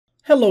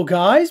Hello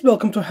guys,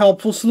 welcome to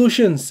Helpful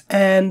Solutions,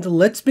 and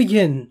let's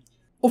begin.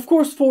 Of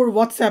course, for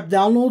WhatsApp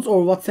downloads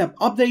or WhatsApp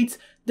updates,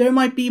 there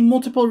might be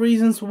multiple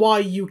reasons why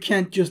you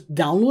can't just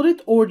download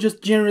it or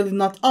just generally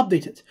not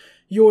update it.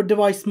 Your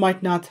device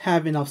might not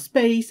have enough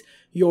space,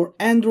 your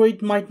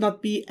Android might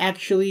not be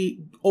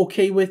actually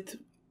okay with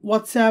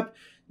WhatsApp,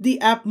 the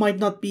app might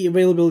not be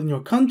available in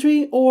your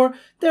country, or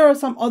there are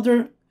some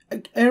other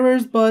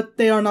errors, but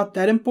they are not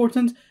that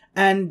important,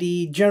 and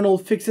the general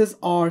fixes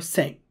are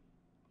same.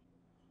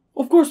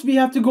 Of course, we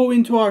have to go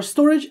into our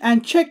storage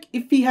and check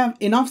if we have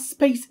enough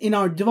space in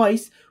our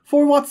device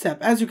for WhatsApp.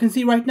 As you can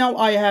see right now,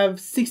 I have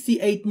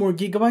 68 more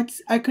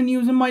gigabytes I can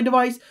use in my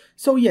device.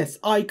 So yes,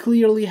 I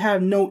clearly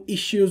have no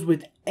issues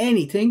with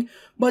anything.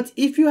 But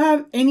if you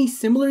have any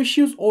similar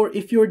issues, or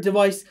if your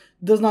device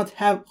does not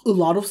have a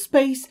lot of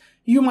space,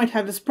 you might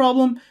have this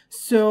problem.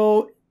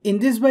 So in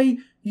this way,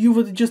 you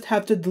would just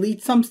have to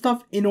delete some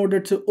stuff in order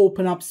to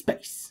open up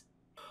space.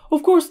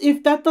 Of course,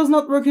 if that does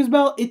not work as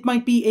well, it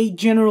might be a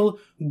general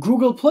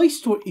Google Play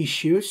Store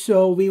issue.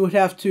 So we would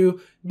have to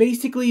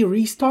basically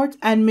restart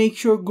and make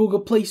sure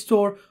Google Play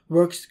Store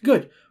works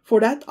good. For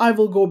that, I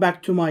will go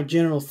back to my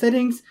general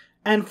settings,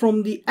 and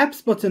from the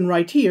apps button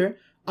right here,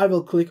 I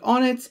will click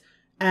on it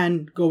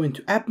and go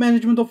into app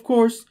management, of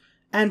course.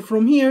 And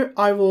from here,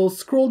 I will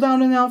scroll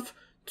down enough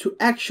to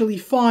actually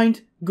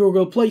find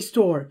Google Play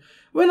Store.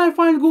 When I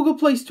find Google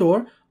Play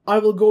Store, I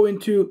will go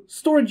into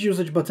storage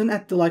usage button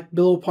at the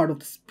below part of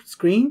the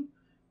screen,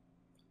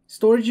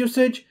 storage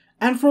usage,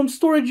 and from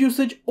storage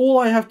usage, all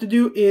I have to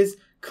do is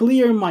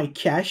clear my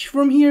cache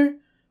from here.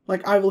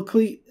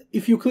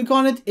 If you click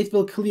on it, it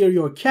will clear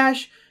your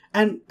cache,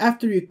 and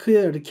after you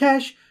clear the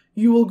cache,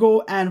 you will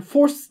go and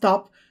force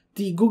stop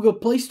the Google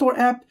Play Store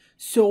app.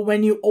 So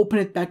when you open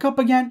it back up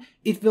again,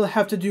 it will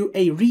have to do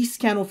a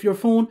rescan of your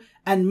phone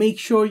and make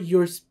sure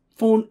your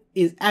phone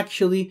is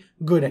actually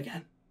good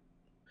again.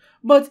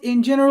 But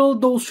in general,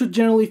 those should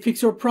generally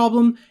fix your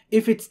problem.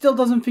 If it still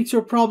doesn't fix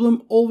your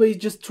problem, always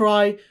just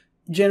try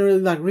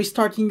generally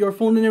restarting your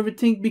phone and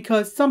everything,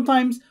 because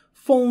sometimes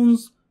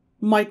phones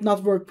might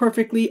not work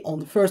perfectly on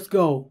the first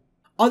go.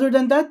 Other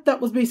than that,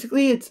 that was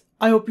basically it.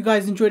 I hope you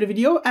guys enjoyed the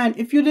video, and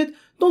if you did,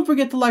 don't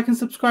forget to like and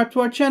subscribe to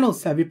our channel,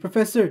 Savvy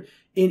Professor.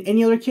 In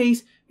any other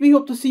case, we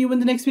hope to see you in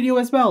the next video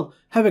as well.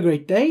 Have a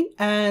great day,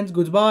 and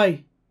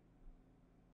goodbye.